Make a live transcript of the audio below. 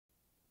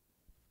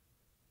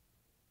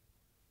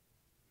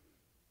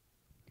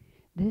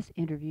This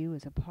interview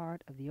is a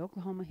part of the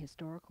Oklahoma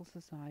Historical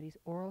Society's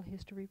Oral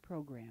History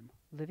Program,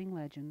 Living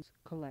Legends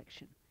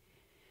Collection.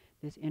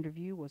 This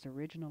interview was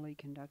originally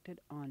conducted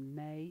on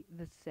May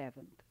the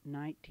 7th,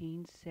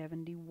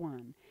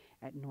 1971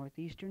 at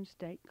Northeastern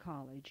State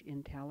College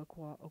in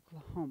Tahlequah,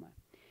 Oklahoma.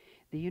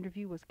 The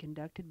interview was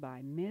conducted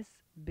by Miss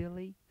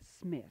Billie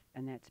Smith,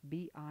 and that's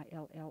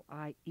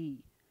B-I-L-L-I-E,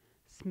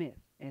 Smith,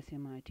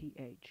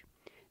 S-M-I-T-H.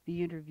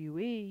 The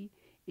interviewee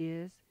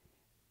is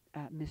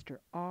Mr.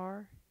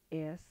 R.S.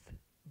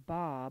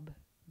 Bob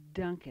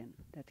Duncan,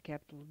 that's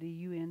capital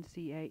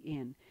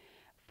D-U-N-C-A-N,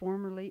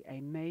 formerly a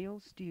male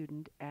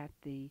student at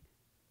the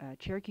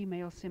Cherokee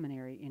Male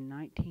Seminary in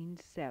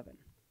 1907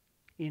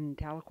 in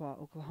Tahlequah,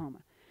 Oklahoma.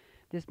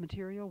 This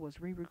material was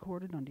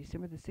re-recorded on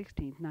December the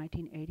 16th,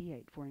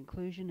 1988 for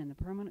inclusion in the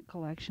permanent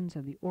collections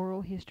of the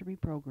Oral History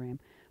Program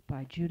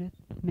by Judith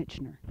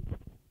Michener.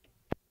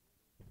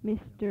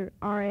 Mr.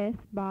 R.S.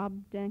 Bob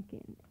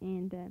Duncan.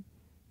 And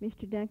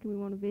Mr. Duncan, we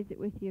want to visit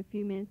with you a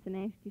few minutes and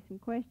ask you some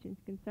questions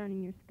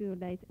concerning your school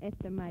days at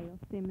the Male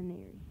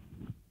Seminary.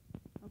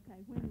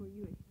 Okay, when were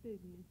you a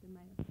student at the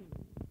Male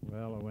Seminary?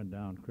 Well, I went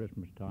down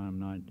Christmas time,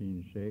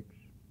 1906,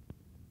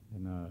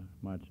 and I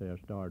might say I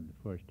started the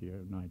first year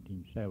of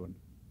 1907.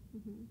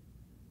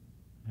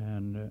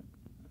 And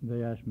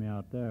they asked me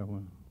out there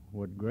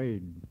what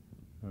grade,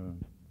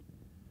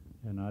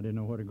 and I didn't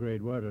know what a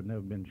grade was. I'd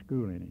never been to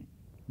school any,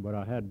 but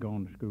I had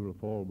gone to school a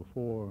fall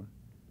before.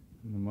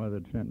 My mother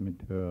had sent me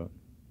to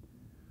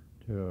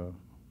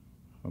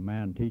a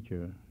man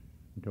teacher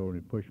and told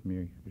me to push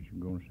me. She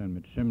was going to send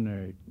me to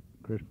seminary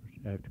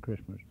after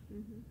Christmas.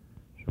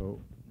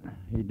 So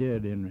he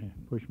did, and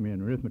pushed me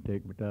in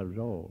arithmetic, but that was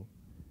all.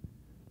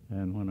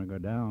 And when I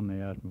got down,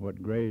 they asked me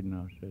what grade, and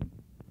I said,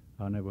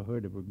 I never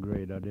heard of a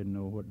grade. I didn't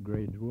know what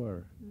grades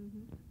were.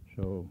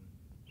 So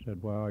I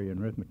said, why are you in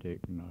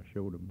arithmetic? And I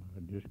showed them. I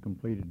just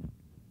completed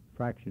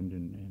fractions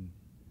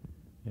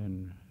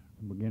and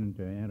beginning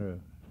to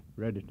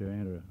ready to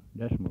enter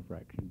decimal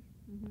fractions.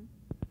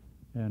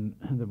 And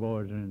the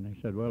boys, and they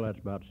said, well, that's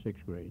about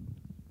sixth grade.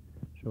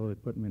 So they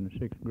put me in the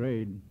sixth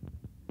grade,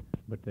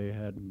 but they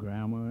had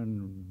grammar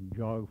and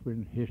geography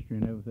and history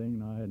and everything,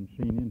 and I hadn't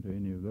seen into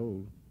any of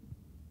those.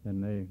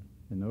 And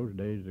in those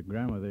days, the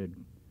grammar,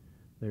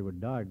 they would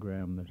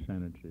diagram the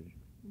sentences,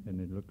 and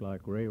it looked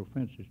like rail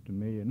fences to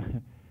me,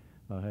 and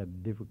I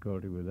had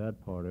difficulty with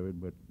that part of it,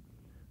 but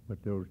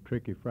those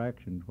tricky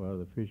fractions, while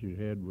the fish's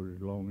head was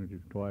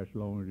twice as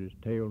long as his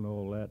tail and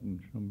all that,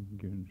 and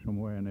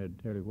somewhere in they'd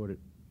tell you what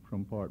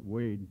some part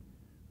weighed,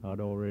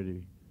 I'd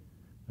already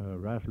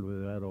wrestled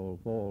with that all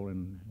fall,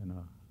 and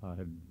I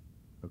had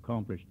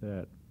accomplished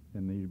that,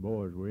 and these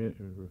boys were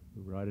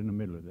right in the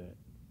middle of that.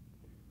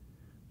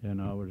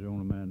 And I was the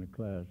only man in the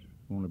class,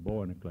 only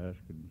boy in the class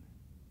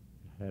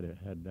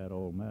had that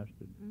all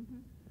mastered.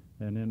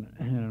 And in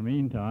the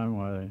meantime,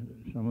 while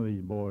some of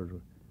these boys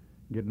were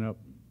getting up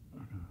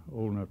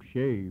old enough to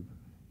shave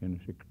in the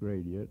sixth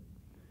grade yet,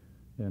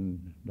 and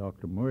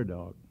Dr.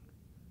 Murdoch,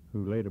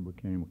 who later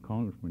became a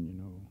congressman, you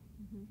know,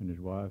 and his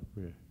wife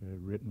had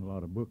written a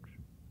lot of books,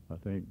 I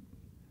think,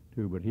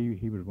 too, but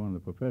he was one of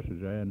the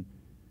professors there, and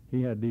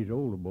he had these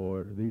older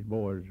boys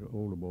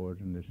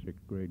in this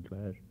sixth grade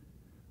class,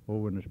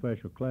 over in the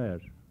special class,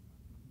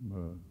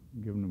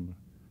 giving them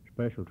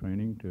special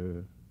training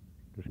to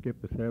skip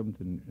the seventh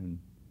and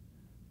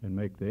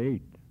make the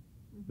eighth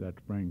that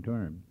spring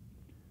term.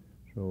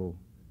 So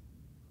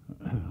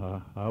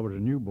I was a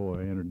new boy,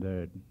 entered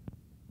that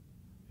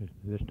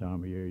this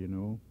time of year, you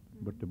know.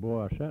 But the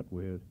boy I sat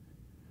with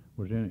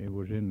was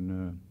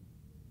in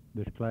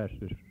this class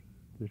that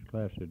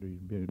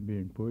he's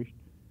being pushed,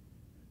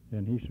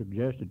 and he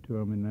suggested to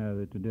him in there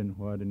that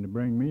why didn't they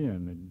bring me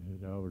in?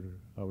 That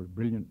I was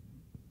brilliant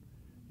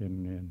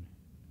and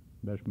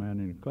best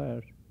man in the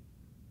class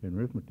in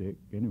arithmetic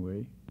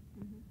anyway,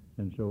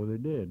 and so they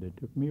did. They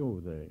took me over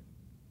there,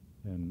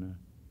 and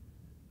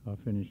I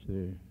finished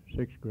the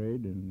sixth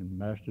grade and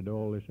mastered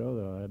all this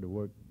other. I had to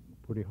work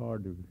pretty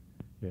hard to.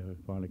 It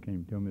finally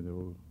came to me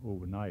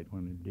overnight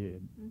when it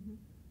did,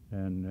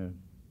 and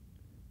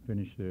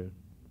finished the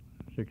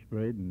sixth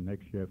grade, and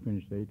next year I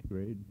finished the eighth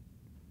grade,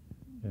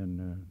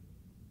 and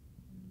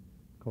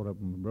caught up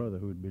with my brother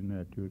who had been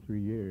there 2 or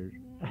 3 years.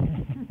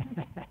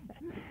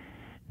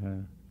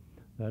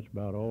 That's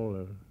about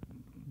all.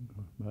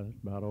 That's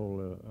about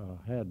all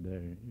I had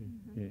there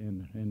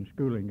in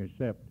schooling,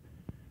 except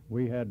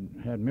we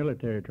had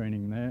military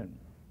training there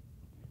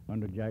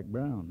under Jack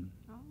Brown.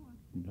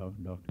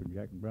 Dr.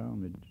 Jack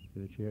Brown,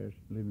 that's here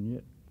living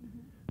yet.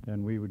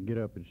 And we would get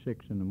up at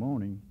 6 in the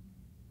morning,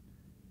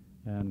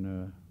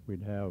 and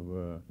we'd have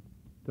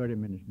 30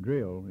 minutes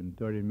drill and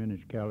 30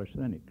 minutes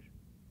calisthenics.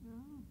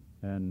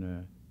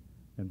 And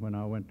when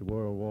I went to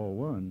World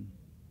War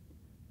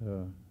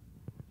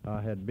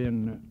I had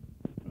been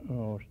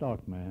a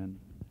stockman,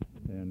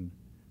 and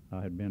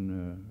I had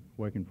been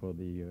working for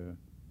the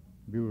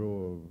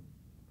Bureau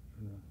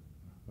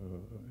of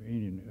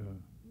Indian.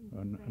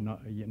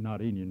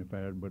 Not Indian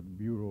Affairs, but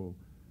Bureau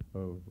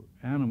of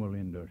Animal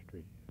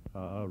Industry.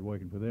 I was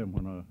working for them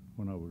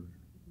when I was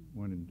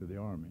went into the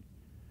Army.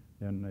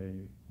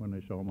 And when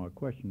they saw my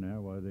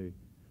questionnaire, why, they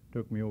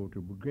took me over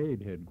to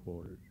brigade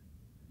headquarters.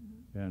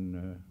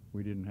 And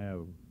we didn't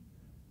have,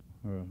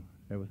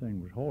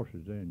 everything was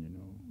horses then, you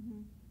know.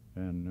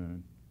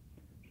 And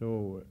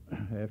so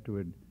after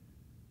we'd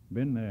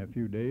been there a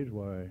few days,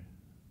 why,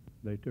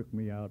 they took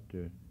me out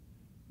to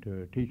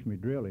teach me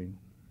drilling,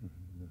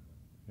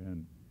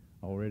 and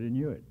I already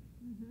knew it.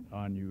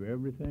 I knew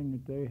everything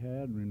that they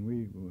had,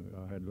 and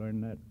I had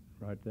learned that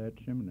right there at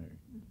seminary.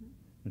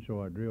 And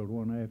so I drilled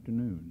one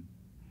afternoon,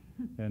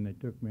 and they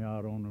took me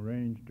out on the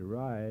range to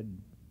ride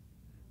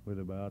with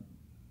about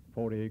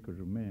 40 acres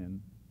of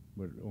men,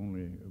 but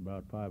only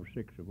about 5 or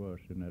 6 of us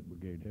in that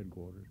brigade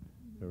headquarters.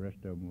 The rest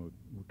of them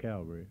were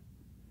cavalry.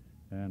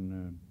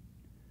 And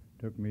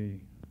took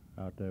me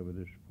out there with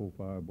this 4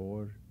 or 5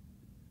 boys,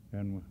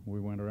 and we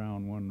went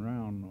around one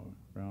round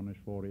around this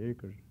 40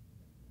 acres,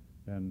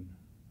 and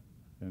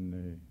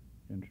the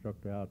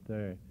instructor out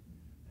there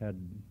had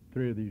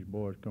 3 of these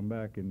boys come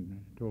back and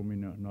told me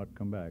not to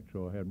come back.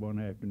 So I had one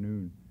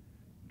afternoon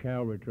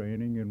cavalry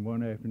training and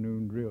one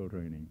afternoon drill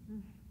training.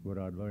 But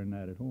I'd learned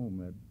that at home,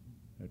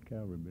 that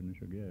cavalry business,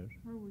 I guess.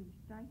 Where were you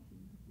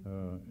stationed?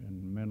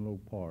 In Menlo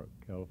Park,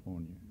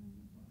 California.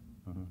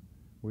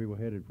 We were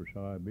headed for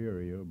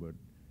Siberia, but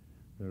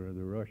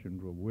the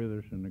Russians were with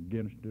us and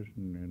against us,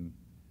 and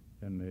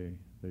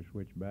they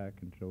switched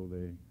back, and so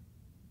they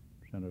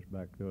sent us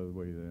back the other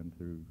way then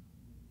through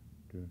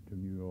to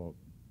New York.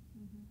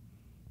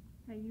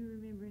 Hey, you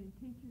remember any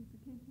teachers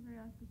particularly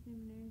out the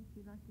seminary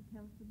you'd like to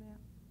tell us about?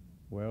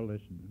 Well,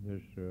 this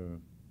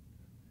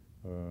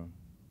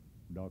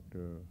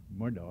Dr.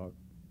 Murdoch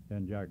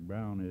and Jack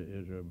Brown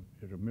is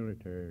a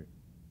military.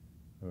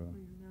 Were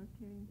you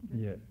military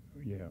instructor?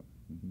 Yeah.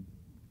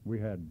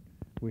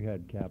 We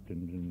had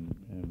captains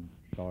and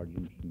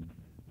sergeants, and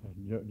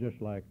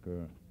just like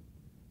the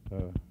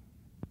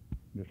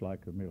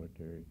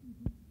military.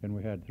 And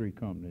we had 3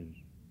 companies,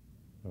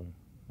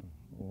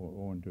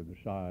 owing to the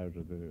size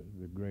of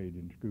the grade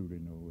in school. You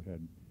know, we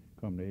had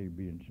company A,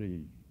 B, and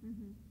C,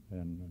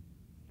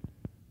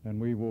 and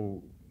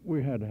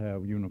we had to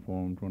have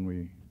uniforms when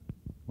we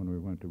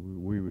went to.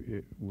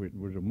 It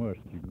was a must.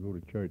 You could go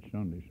to church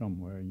Sunday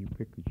somewhere, and you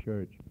picked the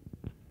church.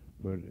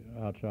 But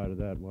outside of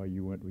that, why,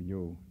 you went with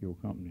your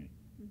company,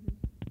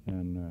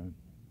 and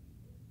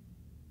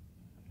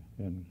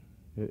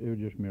it was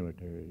just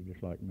military,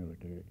 just like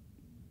military,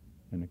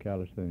 and the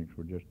calisthenics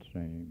were just the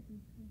same.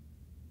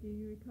 Do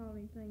you recall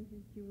any things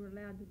that you were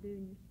allowed to do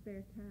in your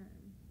spare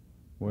time?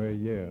 Well,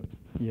 yeah.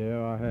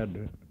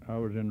 I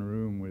was in the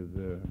room with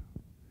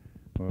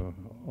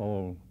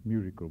all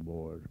musical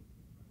boys.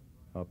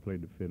 I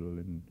played the fiddle,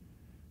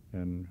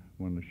 and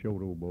when the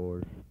Shoto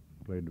boys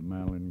played the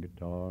mandolin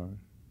guitar,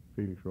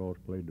 Felix Ross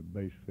played the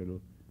bass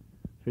fiddle.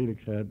 Felix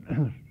had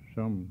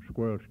some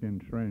squirrel skin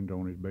strings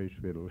on his bass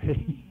fiddle.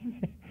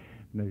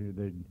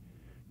 They'd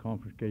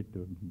confiscate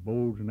the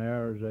bows and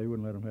arrows. They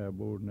wouldn't let them have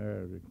bows and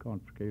arrows. They'd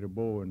confiscate a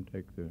bow and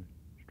take the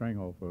string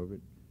off of it,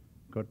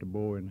 cut the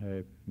bow in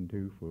half in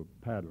 2 for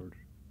paddles,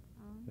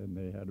 and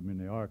they had them in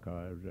the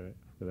archives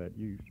for that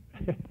use,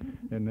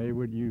 and they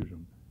would use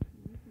them.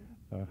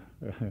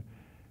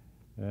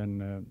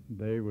 And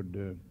they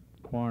would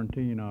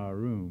quarantine our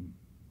room.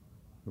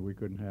 So we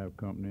couldn't have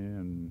company,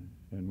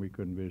 and we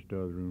couldn't visit the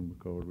other room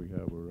because we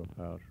have a rough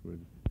house.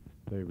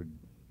 They would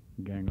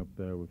gang up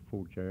there with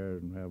 4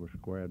 chairs and have a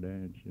square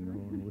dance, you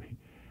know.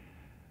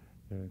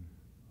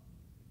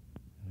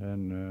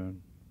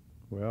 And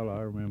well,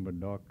 I remember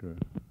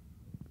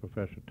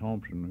Professor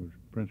Thompson, who was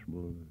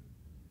principal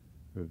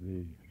of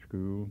the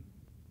school,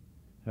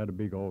 had a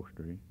big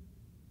orchestra,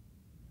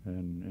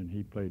 and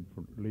he played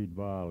for lead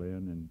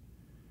violin and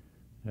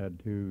had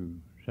 2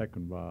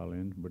 second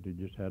violins, but he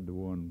just had the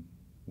one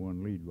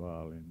lead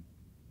violin.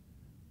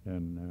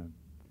 And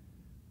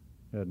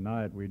at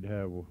night we'd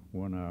have a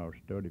 1-hour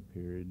study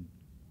period,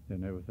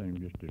 and everything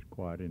just as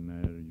quiet in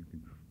there. You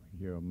could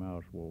hear a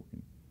mouse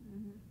walking.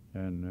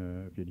 And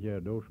if you'd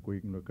hear those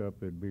squeaking, look up,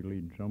 they'd be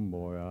leading some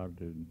boy out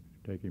to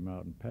take him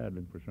out and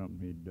paddling for something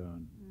he'd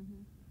done.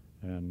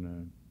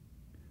 And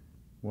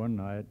one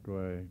night,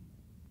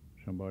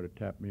 somebody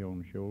tapped me on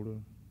the shoulder.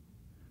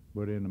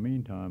 But in the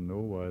meantime,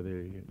 though,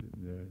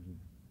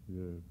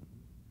 the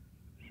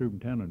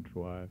superintendent's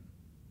wife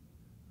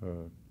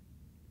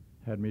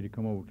had me to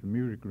come over to the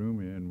music room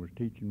and was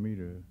teaching me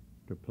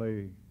to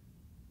play,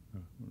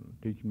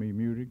 teaching me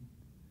music.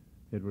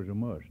 It was a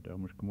must. I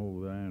must come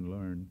over there and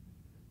learn.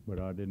 But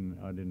it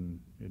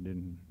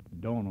didn't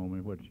dawn on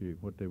me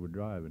what they were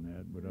driving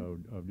at. But I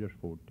was just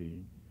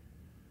 14.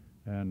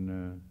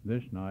 And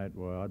this night,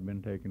 well, I'd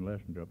been taking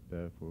lessons up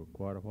there for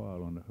quite a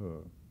while under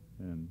her,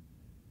 and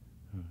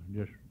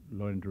just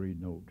learning to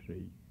read notes,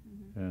 see.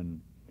 And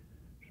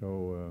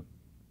so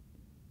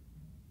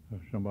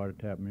somebody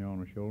tapped me on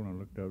the shoulder, and I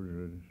looked over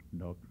to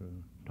Dr.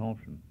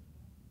 Thompson,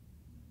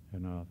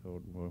 and I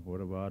thought, well, what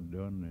have I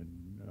done?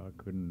 And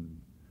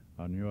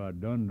I knew I'd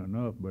done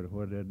enough, but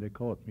what had they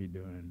caught me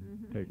doing?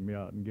 Taking me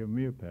out and giving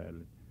me a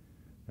paddling.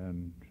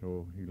 And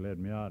so he led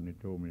me out, and he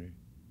told me,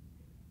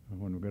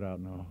 when we got out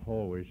in the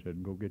hallway, he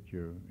said, "Go get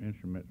your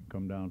instrument and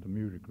come down to the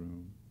music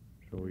room."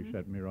 So he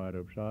set me right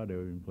upside of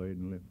him,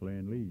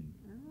 playing lead.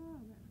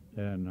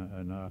 Oh,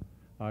 And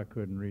I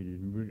couldn't read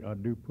it. I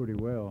do pretty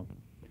well.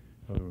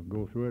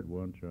 Go through it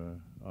once.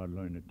 I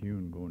learned a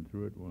tune going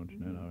through it once,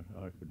 and then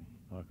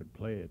I could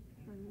play it.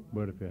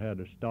 But if it had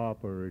to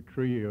stop or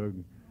retreat or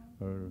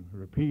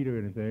repeat or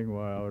anything,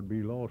 why, I would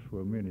be lost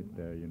for a minute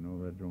there. You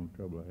know, that's the only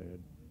trouble I had.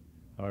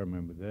 I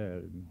remember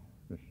that. And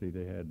let's see,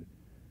 they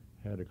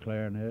had a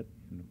clarinet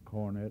and a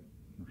cornet,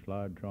 a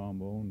slide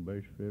trombone,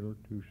 bass fiddle,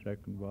 2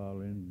 second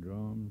violins,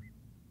 drums,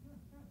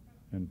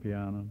 and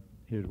piano.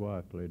 His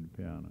wife played the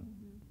piano.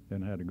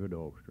 Then had a good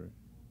orchestra,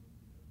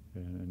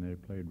 and they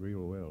played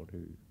real well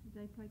too. Did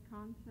they play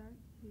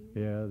concerts here?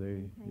 Yeah,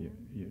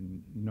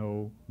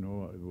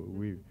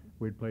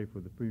 we'd play for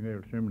the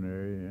female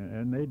seminary,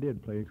 and they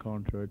did play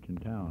concerts in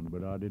town,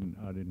 but I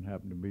didn't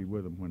happen to be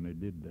with them when they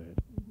did that.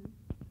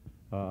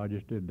 I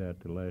just did that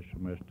the last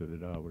semester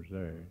that I was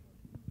there.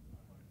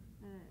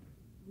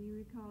 Do you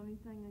recall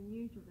anything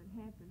unusual that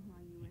happened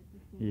while you were at the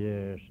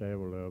seminary? Yeah,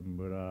 several of them,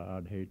 but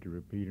I'd hate to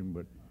repeat them.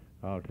 But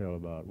I'll tell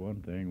about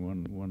one thing.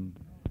 One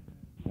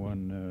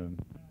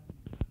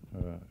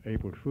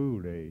April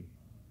Fool Day,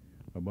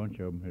 a bunch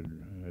of them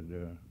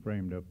had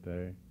framed up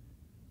there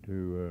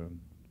to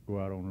go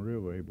out on the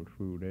river April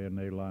Fool Day, and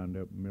they lined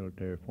up in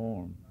military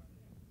form.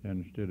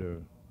 And instead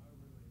of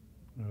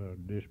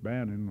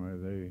disbanding,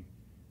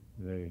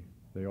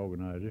 they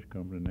organized this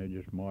company, and they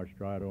just marched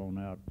right on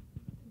out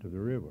to the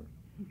river,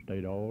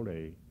 stayed all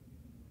day,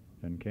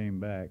 and came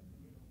back.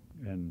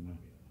 And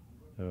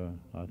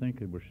I think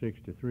there were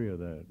 63 of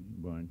that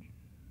bunch.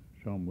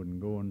 Some wouldn't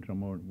go and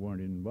some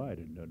weren't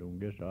invited. I don't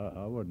guess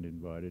I wasn't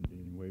invited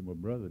anyway. My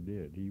brother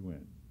did. He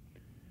went.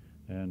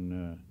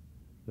 And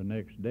the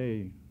next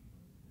day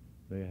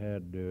they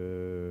had,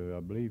 I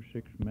believe,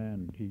 6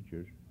 man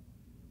teachers,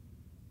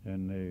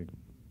 and they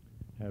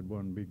had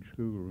one big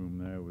schoolroom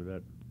there with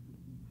that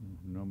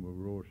number of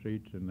row of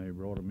seats, and they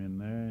brought them in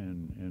there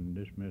and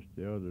dismissed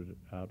the others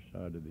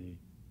outside of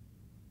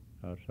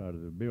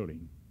the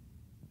building.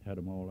 Had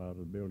them all out of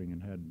the building,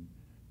 and had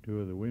 2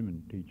 of the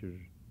women teachers.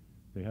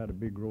 They had a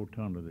big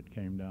rotunda that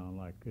came down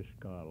like this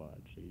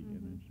skylight, see,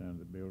 and inside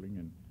the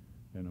building,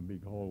 and a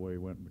big hallway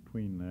went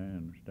between there,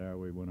 and a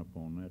stairway went up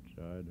on that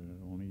side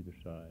and on either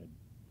side.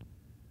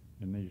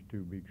 And these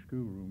 2 big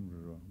schoolrooms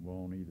were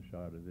on either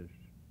side of this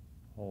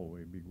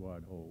hallway, big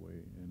wide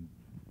hallway, and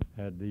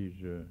had these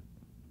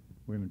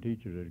women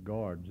teachers as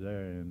guards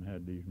there, and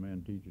had these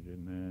men teachers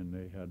in there, and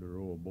they had a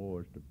row of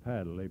boys to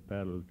paddle. They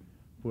paddled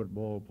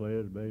football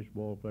players,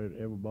 baseball players,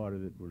 everybody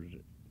that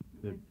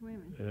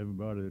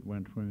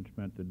went swimming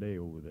spent the day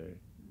over there.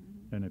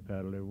 And they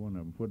paddled every one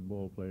of them,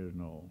 football players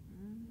and all.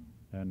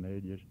 And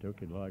they just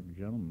took it like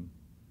gentlemen,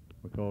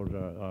 because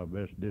our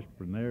best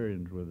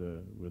disciplinarians were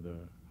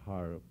the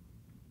higher up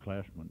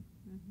classmen.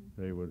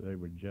 They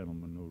were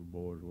gentlemen. Those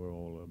boys were,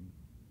 all of them.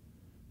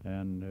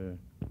 And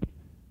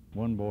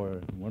one boy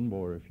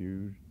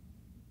refused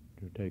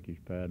to take his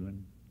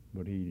paddling,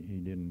 but he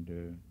didn't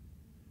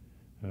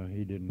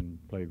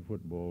play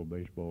football,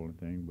 baseball, or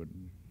anything.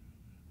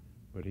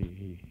 But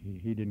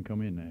he didn't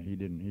come in there. He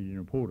didn't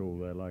report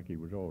over there like he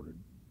was ordered.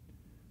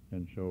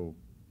 And so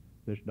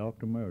this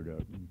Dr.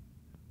 Murdoch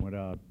went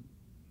out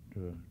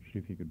to see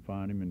if he could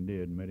find him, and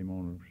did. Met him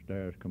on the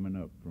stairs coming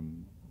up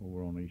from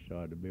over on the east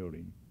side of the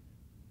building,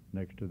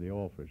 next to the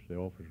office. The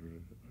office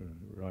was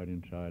right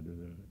inside of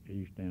the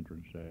east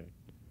entrance there.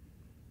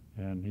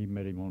 And he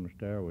met him on the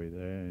stairway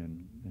there,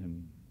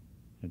 and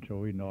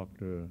so he knocked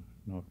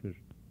this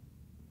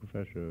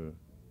Professor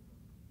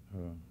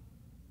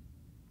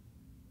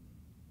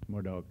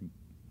Murdoch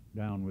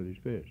down with his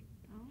fist.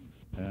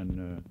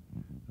 And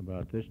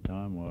about this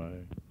time,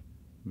 why,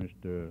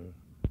 Mr.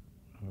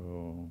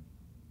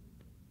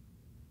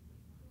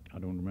 I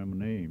don't remember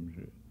names,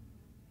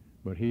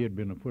 but he had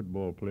been a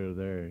football player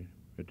there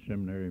at the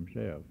seminary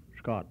himself.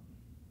 Scott,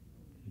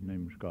 his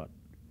name was Scott.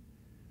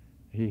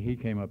 He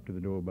came up to the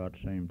door about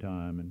the same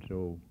time, and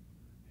so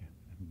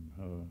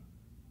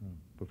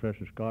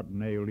Professor Scott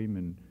nailed him,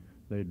 and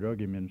they drug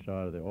him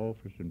inside of the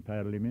office and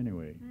paddled him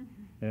anyway,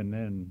 and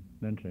then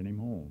sent him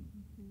home.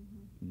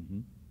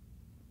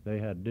 They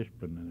had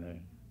discipline in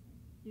there.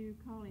 Do you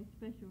recall any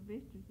special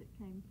visitors that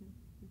came to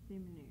the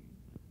seminary?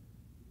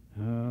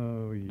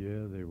 Oh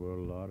yeah, there were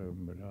a lot of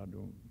them, but I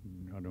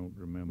don't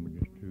remember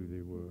just who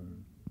they were.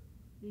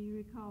 Do you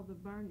recall the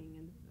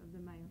burning of the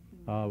male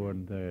seminary? I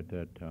wasn't there at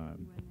that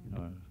time.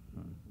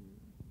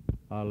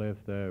 I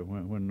left there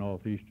when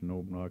Northeastern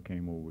opened. I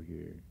came over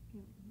here.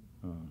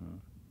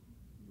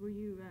 Were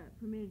you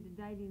permitted to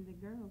date any of the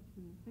girls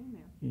from the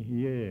female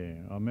seminary?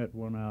 Yeah, I met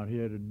one out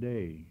here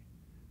today.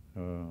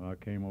 I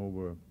came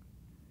over,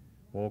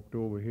 walked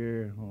over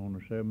here on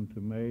the 7th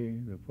of May,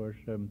 the first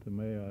 7th of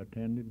May I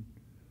attended.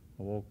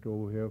 I walked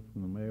over here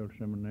from the male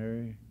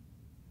seminary,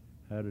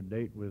 had a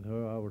date with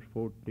her. I was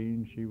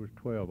 14, she was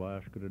 12. I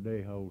asked her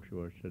today how old she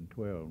was. She said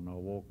 12, and I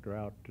walked her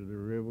out to the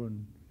river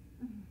and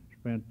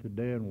spent the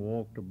day and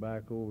walked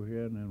back over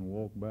here and then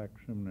walked back to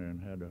seminary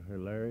and had a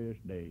hilarious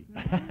day.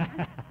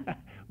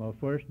 My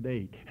first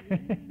date.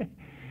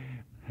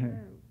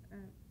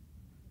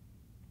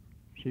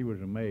 She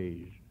was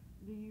amazed.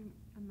 Do you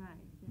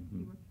amazed?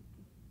 Mhm.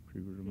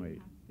 She was She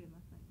amazed. hospital, I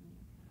think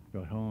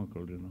now. Her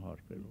uncle's in the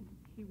hospital.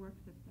 She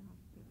works at the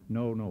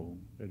hospital. No,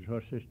 it's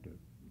her sister. It's her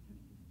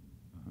sister.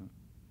 Uh-huh.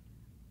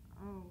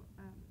 Oh,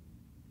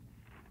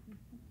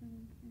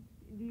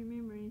 do you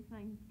remember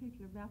anything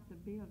particular about the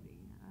building?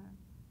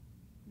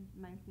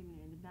 Mayor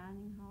Seminary, the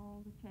dining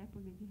hall, the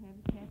chapel. Did you have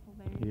a chapel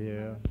there?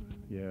 Yeah.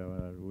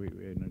 We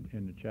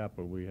in the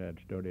chapel we had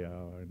study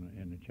hour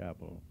in the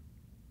chapel.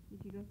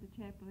 Did you go to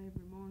chapel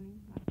every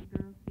morning, like the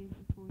girls did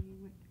before you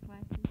went to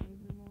classes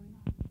every morning?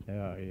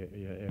 Yeah,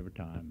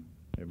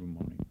 every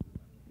morning.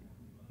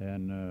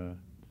 And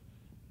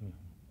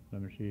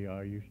let me see.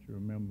 I used to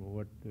remember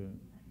what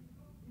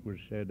was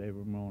said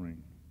every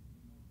morning.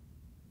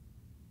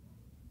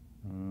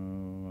 I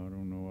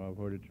don't know. I've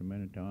heard it so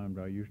many times.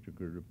 I used to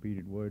repeat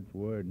it word for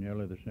word,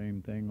 nearly the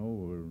same thing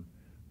over.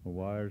 A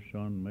wise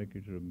son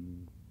maketh a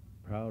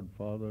proud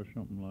father, or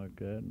something like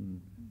that,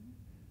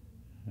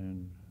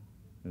 and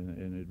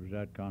it was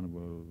that kind of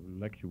a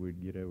lecture we'd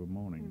get every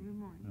morning. Every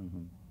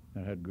morning. I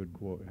had a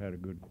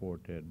good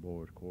quartet,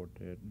 boys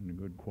quartet, and a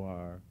good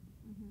choir.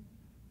 Mm-hmm.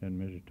 And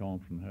Mrs.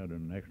 Thompson had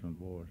an excellent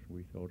voice.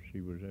 We thought she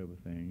was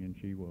everything, and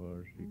she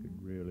was. She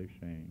could really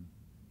sing,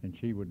 and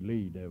she would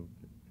lead every.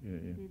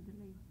 Did the lead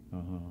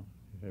thing.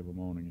 Every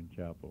morning in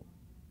chapel.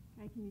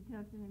 Hey, can you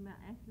tell us anything about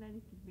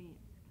athletic events,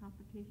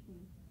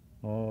 competitions?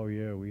 Oh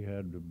yeah, we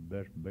had the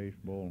best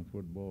baseball and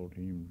football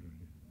teams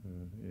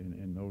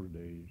in those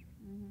days.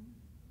 Mm-hmm.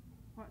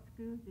 What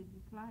schools did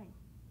you play?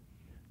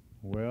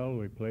 Well,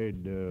 we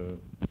played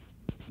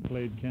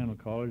Candle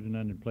College, and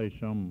then we played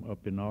some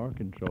up in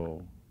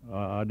Arkansas.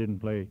 I didn't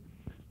play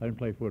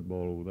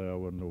football over there. I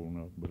wasn't old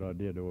enough, but I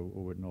did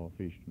over at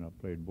Northeastern. I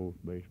played both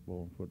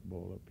baseball and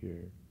football up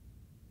here.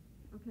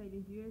 Okay,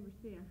 did you ever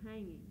see a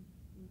hanging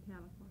in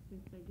Tahlequah,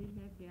 since they did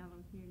have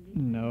gallows here?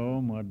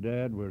 No, my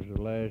dad was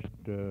the last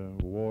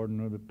warden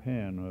of the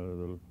pen,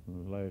 the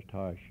last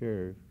high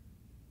sheriff.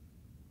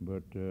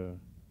 But I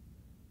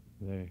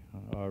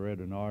read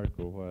an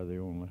article where they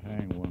only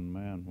hanged one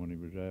man when he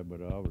was there,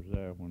 but I was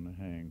there when they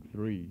hanged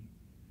three.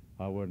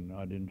 I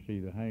didn't see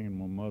the hanging.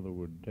 My mother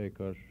would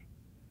take us.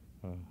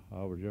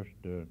 I was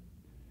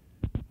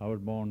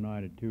born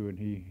 '92, and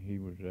he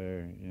was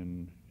there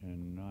in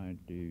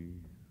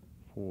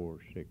 '94,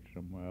 '6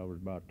 somewhere. I was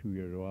about 2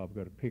 years old. I've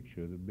got a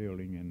picture of the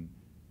building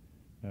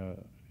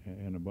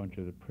and a bunch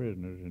of the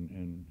prisoners,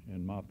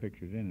 and my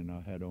pictures in it.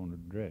 I had on a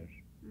dress,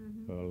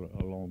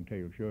 a long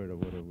tail shirt or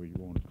whatever you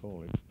want to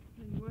call it.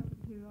 So you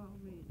wasn't too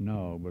old then?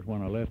 No, but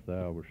when I left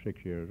there, I was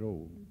 6 years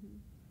old.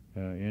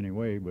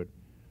 Anyway, but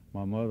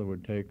my mother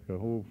would take the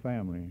whole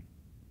family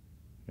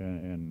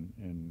and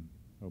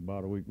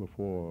about a week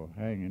before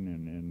hanging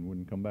and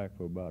wouldn't come back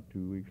for about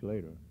 2 weeks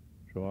later.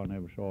 So I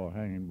never saw her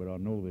hanging, but I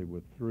know they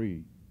were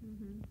three.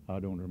 I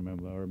don't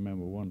remember. I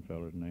remember one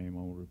fellow's name. I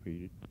won't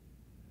repeat it.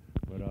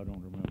 But I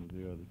don't remember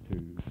the other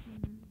two.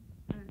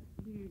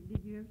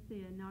 Did you ever see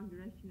an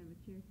inauguration of a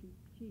Cherokee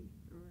chief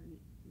or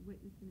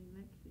witness an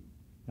election?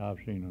 I've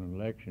seen an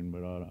election,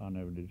 but I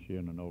never did see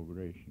an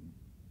inauguration.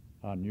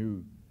 I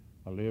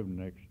lived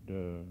next,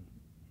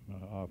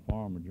 our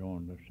farmer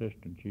joined the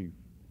assistant chief,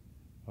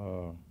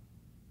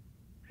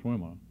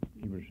 Swimmer.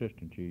 He was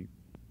assistant chief.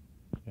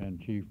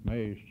 And Chief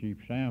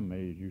Sam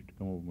Mays used to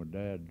come over with my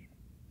dad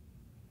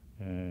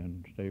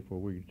and stay for a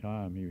week at a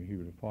time. He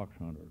was a fox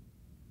hunter,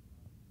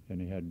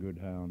 and he had good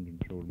hounds,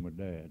 and so did my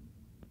dad.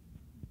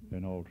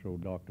 And also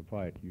Dr.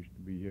 Fight used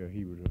to be here.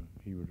 He was a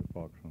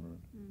fox hunter,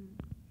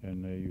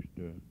 and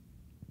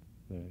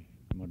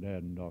my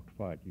dad and Dr.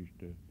 Fight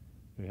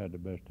they had the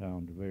best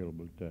hounds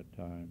available at that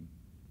time.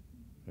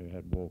 They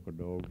had Walker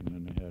dogs, and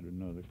then they had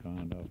another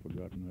kind. I've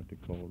forgotten what they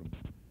called them.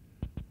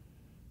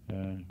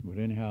 But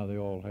anyhow, they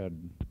all had,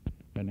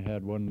 and they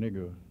had one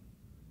nigger,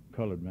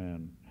 colored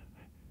man,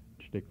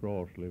 Stick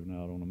Ross, living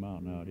out on the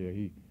mountain out here.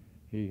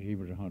 He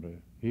was a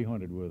hunter. He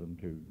hunted with them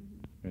too,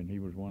 and he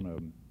was one of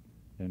them.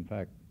 In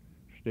fact,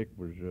 Stick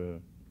was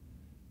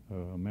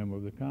a member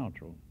of the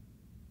council,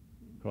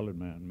 colored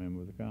man,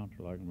 member of the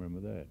council. I can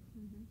remember that.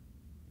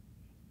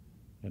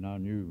 And I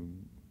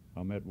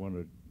met one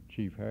of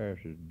Chief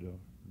Harris's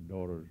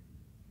daughters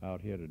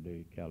out here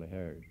today, Callie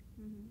Harris.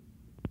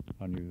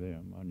 I knew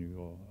them. I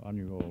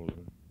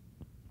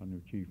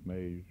knew Chief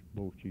Mays,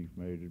 both Chief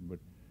Mays,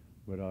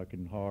 but I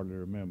can hardly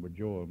remember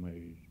Joel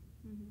Mays.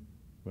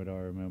 But I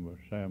remember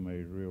Sam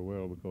Mays real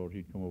well because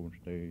he'd come over and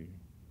stay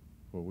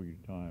for a week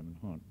at a time and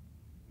hunt.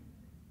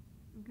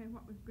 Okay,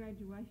 what was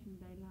graduation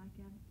day like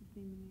out at the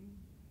seminary?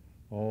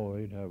 Oh,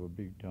 they'd have a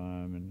big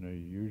time, and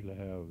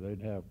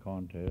they'd have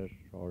contests,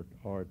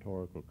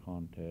 oratorical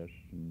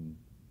contests and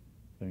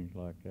things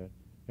like that.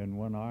 And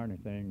one irony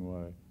thing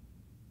was,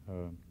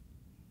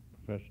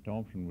 Professor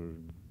Thompson was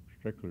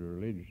strictly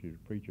religious. He was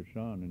a preacher's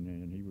son,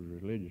 and he was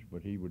religious,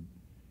 but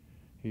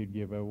he'd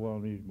give every one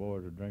of these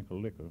boys a drink of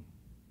liquor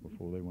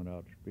before they went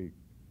out to speak.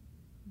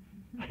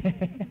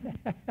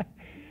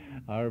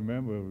 I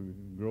remember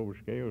Grover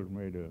Scales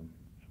made a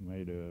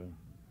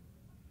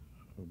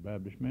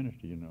Baptist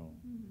minister, you know.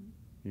 Mm-hmm.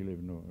 He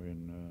lived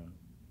in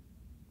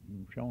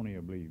Shawnee,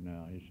 I believe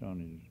now. His son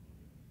is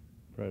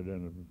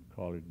president of a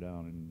college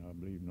down in, I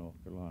believe, North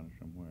Carolina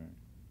somewhere.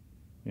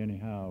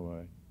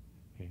 Anyhow,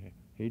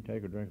 he'd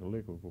take a drink of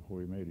liquor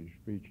before he made his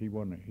speech. He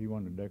won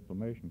a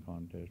declamation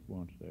contest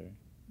once there.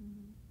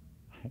 Mm-hmm.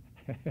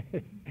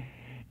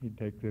 He'd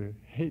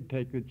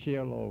take the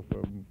chill off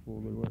of them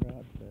before they went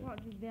out there.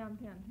 What did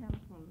downtown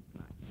Tahlequah look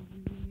like? Did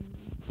you remember?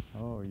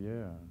 Oh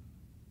yeah.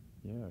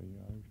 I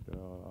used to.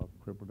 I've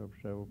crippled up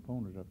several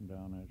ponies up and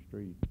down that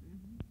street.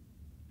 Mm-hmm.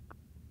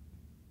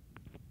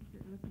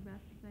 Does it look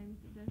about the same as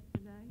it does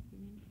today? Can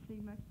you see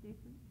much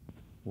difference?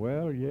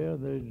 Well, yeah,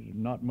 there's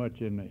not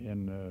much in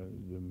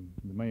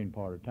the main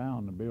part of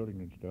town, the building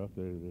and stuff.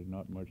 There's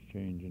not much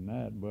change in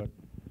that, but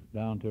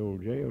down to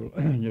old jail,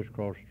 just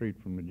across the street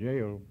from the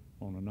jail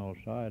on the north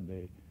side,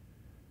 they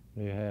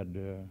had.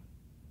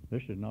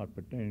 This is not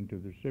pertaining to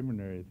the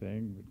seminary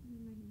thing, but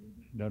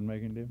doesn't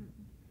make any difference.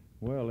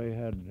 Mm-mm. Well, they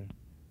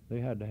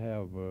had to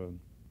have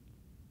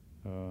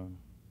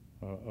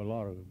a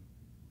lot of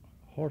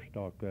horse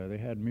stock there. They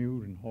had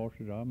mules and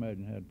horses. I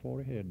imagine had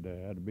 40 head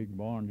there. Had a big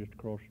barn just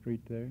across the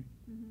street there,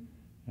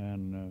 Mm-hmm.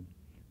 and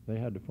they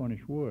had to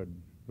furnish wood.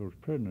 Those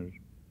prisoners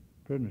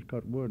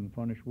cut wood and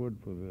furnished wood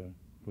for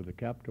the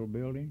Capitol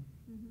building,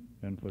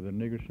 Mm-hmm. and for the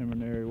nigger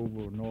seminary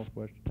over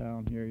northwest of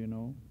town here, you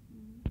know,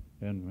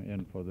 Mm-hmm.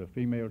 and for the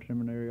female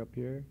seminary up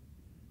here,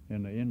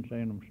 and the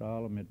insane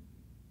asylum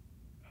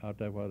out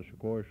there where the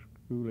Sequoia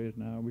School is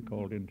now. We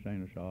call it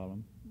insane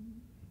asylum,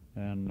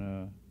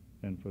 Mm-hmm.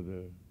 and for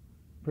the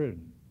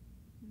prison,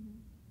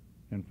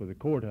 Mm-hmm. and for the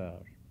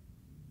courthouse.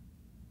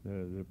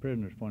 The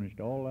prisoners furnished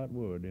all that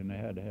wood, and they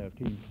had to have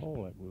teams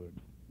haul that wood,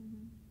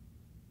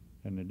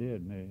 Mm-hmm. and they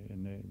did,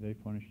 and they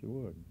furnished the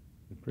wood.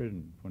 The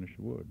prison furnished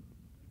the wood.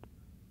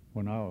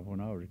 When I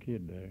was a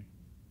kid there.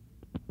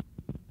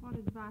 What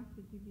advice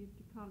would you give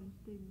to college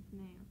students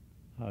now?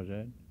 How's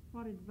that?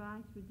 What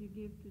advice would you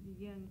give to the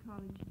young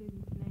college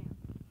students now?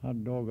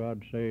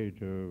 I'd say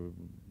to,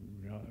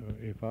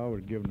 if I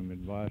was giving them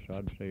advice,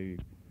 I'd say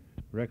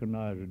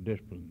recognize the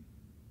discipline.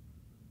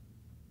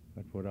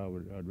 That's what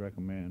I'd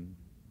recommend.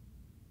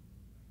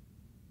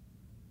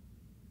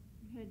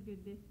 You had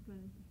good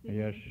discipline.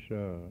 Yes,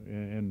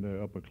 and the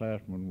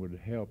upperclassmen would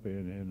help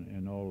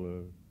in all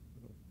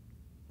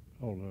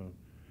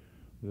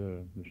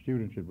the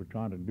students that were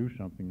trying to do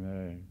something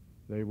there.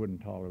 They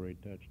wouldn't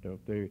tolerate that stuff.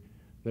 They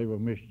were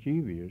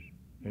mischievous.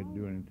 They'd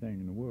do anything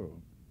in the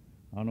world.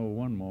 I know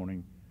one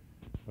morning,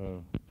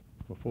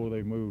 before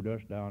they moved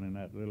us down in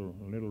that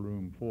little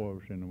room, 4 of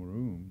us in the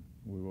room,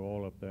 we were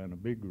all up there in a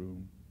big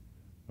room,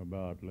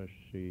 about, let's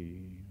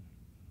see,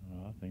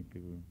 I think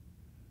it was,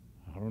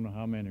 I don't know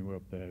how many were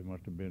up there. It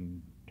must have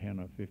been 10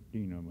 or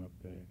 15 of them up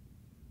there.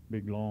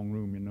 Big long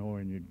room, you know,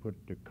 and you'd put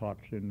the cots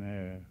in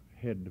there,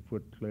 head to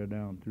foot, clear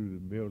down through the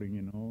building,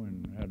 you know,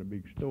 and had a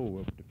big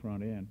stove up at the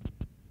front end.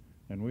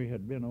 And we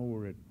had been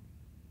over at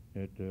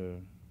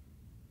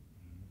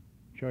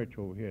church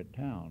over here at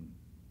town.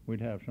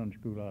 We'd have Sunday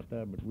school out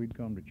there, but we'd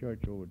come to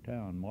church over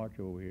town, march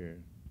over here,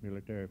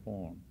 military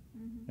form,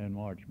 Mm-hmm. and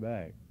march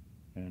back.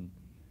 And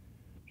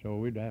so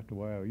we'd have to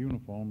wear a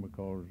uniform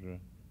because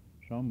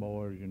some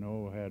boys, you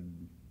know, had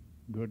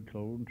good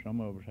clothes,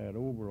 some of us had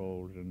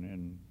overalls,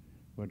 and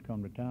we'd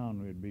come to town,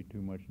 there'd be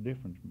too much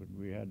difference, but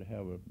we had to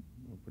have a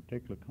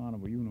particular kind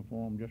of a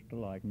uniform just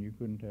alike, and you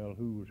couldn't tell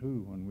who was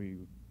who when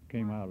we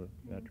came out of,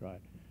 that's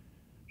right.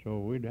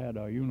 So we'd had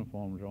our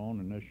uniforms on,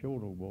 and this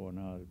short old boy and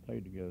I had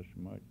played together so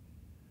much,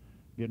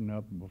 getting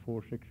up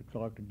before 6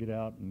 o'clock to get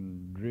out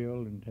and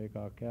drill and take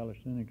our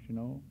calisthenics, you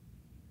know,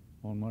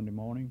 on Monday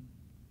morning.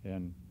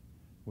 And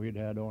we'd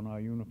had on our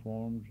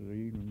uniforms the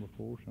evening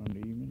before, Sunday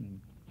evening,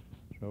 and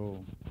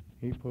so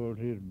he pulled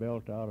his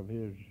belt out of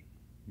his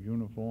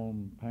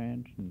uniform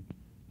pants, and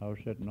I was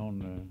sitting on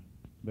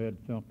the bed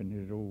thumping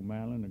his old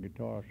mandolin, a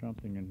guitar or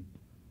something,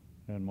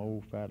 and my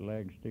old fat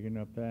leg sticking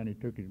up there, and he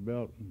took his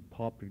belt and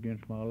popped it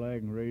against my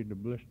leg and raised a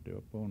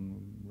blister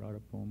right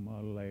up on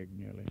my leg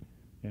nearly.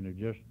 And it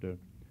just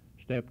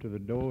stepped to the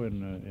door,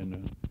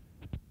 and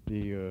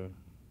the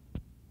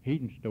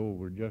heating stove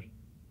was just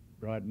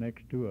right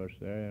next to us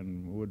there,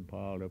 and wood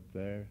piled up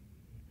there.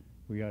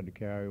 We had to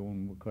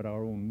cut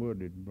our own wood.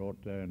 They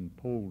brought there in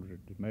poles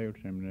at the male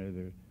seminary.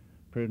 The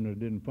prisoners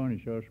didn't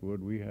furnish us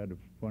wood. We had to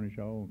furnish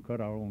our own,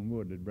 cut our own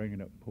wood. They'd bring it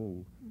up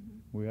poles.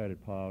 Mm-hmm. We had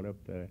it piled up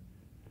there.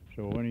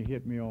 So when he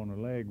hit me on the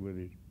leg with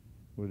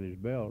his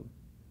belt,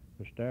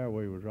 the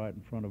stairway was right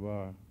in front of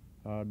our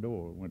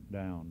door. Went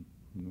down.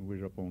 And we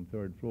was up on the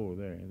 3rd floor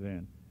there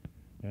then,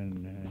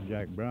 and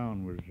Jack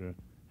Brown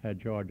had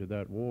charge of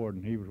that ward,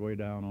 and he was way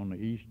down on the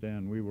east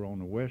end. We were on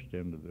the west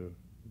end of the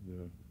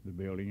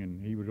building,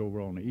 and he was over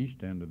on the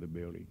east end of the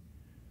building.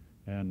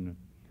 And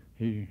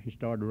he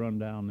started to run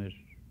down this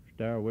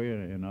stairway,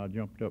 and I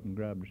jumped up and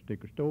grabbed a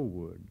stick of stove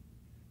wood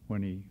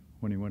when he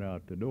went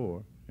out the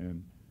door,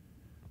 and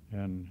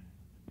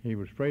he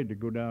was afraid to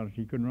go down.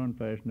 He couldn't run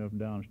fast enough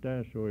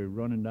downstairs, so he was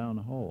running down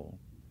the hall.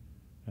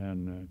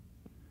 And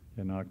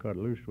I cut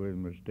loose with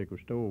him with a stick of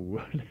stove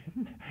wood.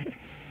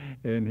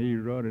 And he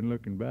running,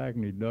 looking back,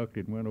 and he ducked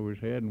it and went over his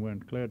head and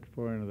went clear to the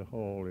far end of the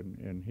hall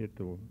and hit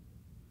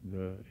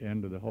the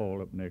end of the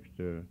hall up next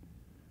to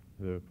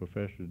the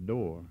professor's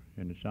door.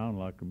 And it sounded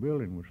like a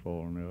building was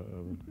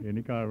falling.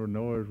 Any kind of a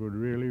noise would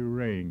really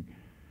ring.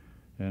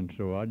 And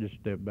so I just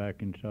stepped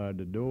back inside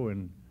the door,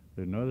 and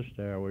another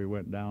stairway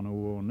went down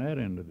over on that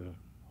end of the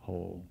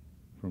hall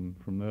from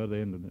the other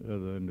end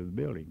of the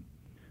building.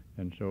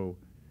 And so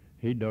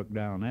he ducked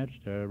down that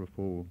stair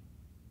before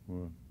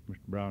Mr.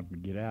 Brown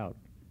could get out.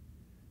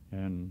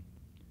 And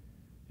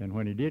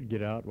when he did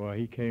get out, well,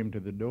 he came to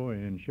the door,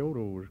 and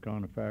Shoto was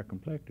kind of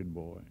fair-complected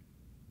boy.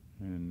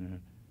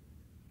 And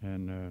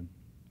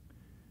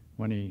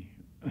when he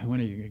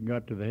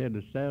got to the head of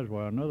the stairs,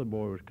 well, another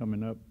boy was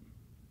coming up,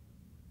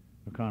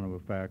 a kind of a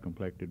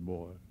fair-complected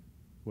boy.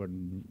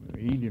 Wasn't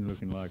Indian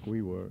looking like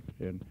we were.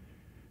 And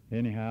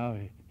anyhow,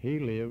 he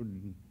lived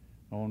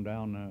on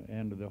down the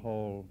end of the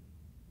hall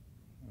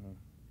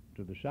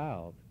to the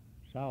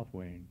south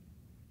wing.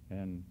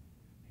 And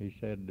he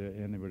said,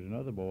 and there was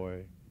another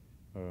boy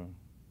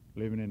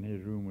living in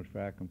his room, was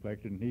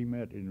fair-complected, and he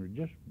met, and it was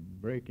just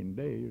breaking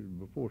day, it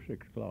was before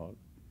 6 o'clock,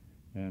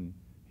 and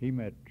he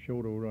met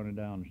Shoto running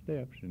down the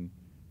steps, and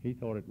he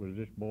thought it was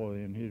this boy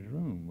in his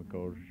room,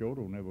 because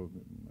Shoto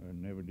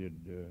never did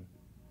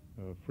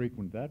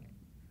frequent that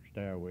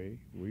stairway.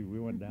 We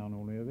went down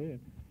on the other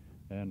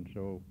end.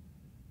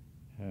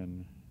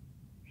 And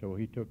so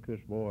he took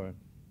this boy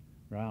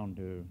round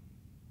to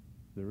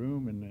the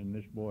room, and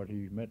this boy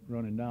he met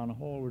running down the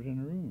hall was in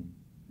the room.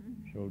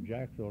 So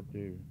Jack thought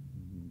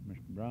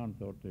Mr. Brown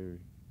thought they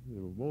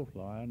were both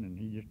lying, and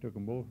he just took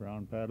them both around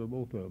and paddled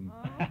both of them.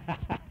 Oh.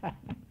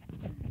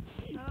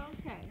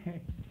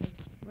 Okay.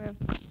 Well,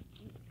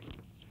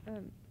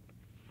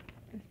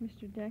 that's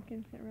Mr. Duncan,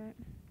 is that right?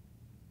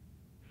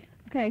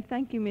 Okay,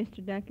 thank you,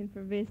 Mr. Duncan,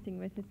 for visiting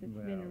with us. It's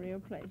been a real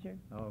pleasure.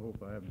 I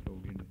hope I haven't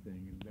told you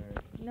anything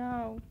embarrassing.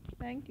 No,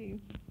 thank you.